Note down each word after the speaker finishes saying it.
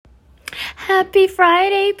Happy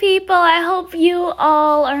Friday, people. I hope you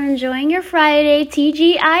all are enjoying your Friday,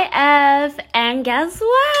 TGIF. And guess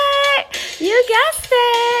what? You guessed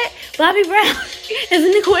it. Bobby Brown is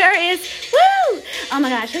an Aquarius. Woo! Oh my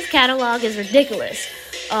gosh, his catalog is ridiculous.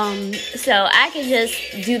 So I can just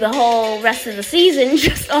do the whole rest of the season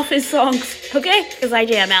just off his songs, okay? Because I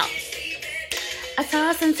jam out. A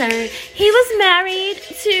toss and turn. He was married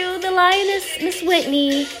to the lioness, Miss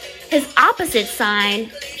Whitney. His opposite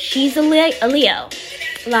sign, she's a Leo,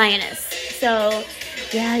 lioness. So,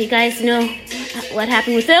 yeah, you guys know what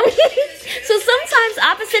happened with them. So sometimes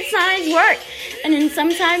opposite signs work. And then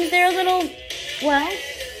sometimes they're a little, well,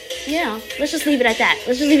 yeah, let's just leave it at that.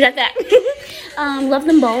 Love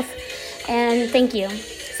them both. And thank you.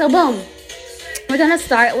 So, boom. We're going to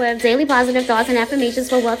start with Daily Positive Thoughts and Affirmations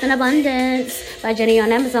for Wealth and Abundance by Jenny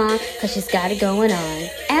on Amazon, because she's got it going on.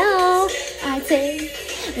 I take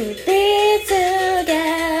it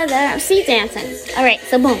together. I'm sea dancing. All right,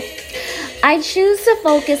 so boom. I choose to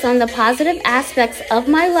focus on the positive aspects of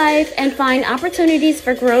my life and find opportunities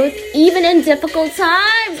for growth even in difficult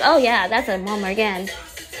times. Oh, yeah, that's a moment again.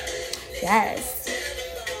 Yes.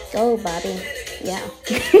 Go, Bobby. Yeah.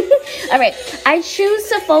 All right. I choose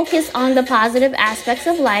to focus on the positive aspects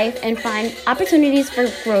of life and find opportunities for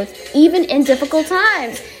growth even in difficult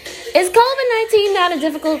times. Is COVID-19 not a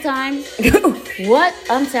difficult time? What?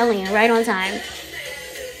 I'm telling you, right on time.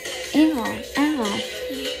 Ow.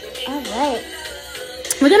 All right.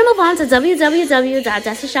 We're going to move on to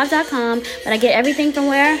www.destishop.com, but I get everything from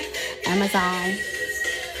where? Amazon.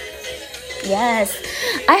 Yes.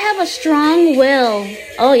 I have a strong will.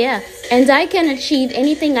 Oh, yeah. And I can achieve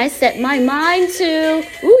anything I set my mind to.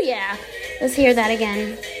 Ooh, yeah. Let's hear that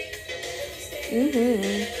again.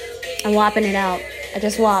 I'm whopping it out. I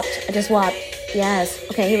just whopped. Yes.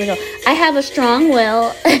 Okay, here we go. I have a strong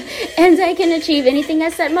will, and I can achieve anything I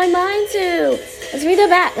set my mind to. Let's read it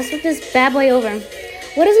back. Let's flip this bad boy over.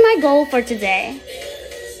 What is my goal for today?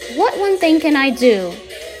 What one thing can I do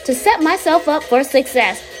to set myself up for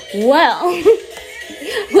success? Well,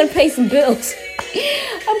 I'm going to pay some bills.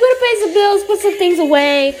 Put some things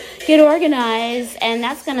away, get organized, and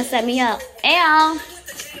that's going to set me up.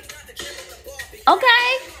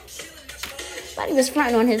 Okay. Thought he was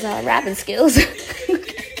fronting on his rapping skills.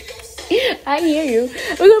 I hear you.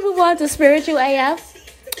 We're going to move on to spiritual AF.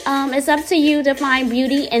 It's up to you to find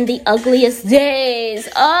beauty in the ugliest days.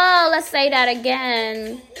 Oh, let's say that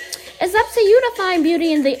again. It's up to you to find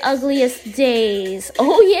beauty in the ugliest days.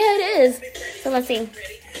 Oh, yeah, it is. So let's see.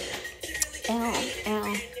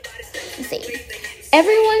 Let's see.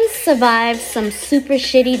 Everyone survives some super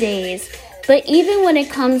shitty days. But even when it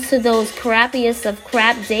comes to those crappiest of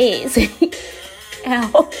crap days,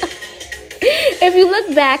 if you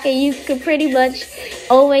look back, and you could pretty much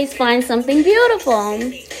always find something beautiful.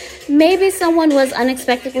 Maybe someone was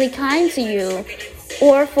unexpectedly kind to you.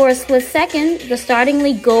 Or for a split second, the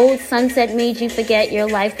startlingly gold sunset made you forget your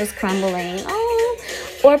life was crumbling. Oh.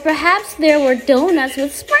 Or perhaps there were donuts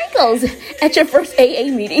with sprinkles at your first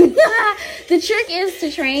AA meeting. The trick is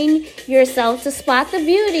to train yourself to spot the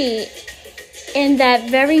beauty in that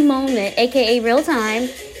very moment, aka real time.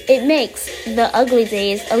 It makes the ugly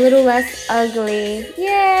days a little less ugly.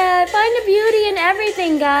 Yeah, find the beauty in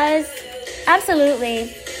everything, guys.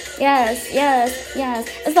 Absolutely. Yes.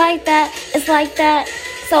 It's like that.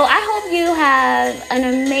 So I hope you have an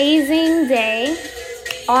amazing day.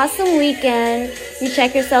 Awesome weekend. You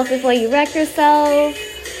check yourself before you wreck yourself.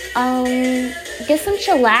 Get some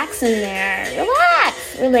chillax in there. Relax.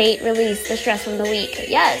 Release the stress from the week.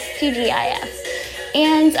 Yes, TGIF.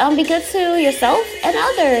 And be good to yourself and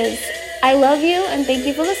others. I love you and thank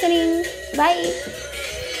you for listening. Bye.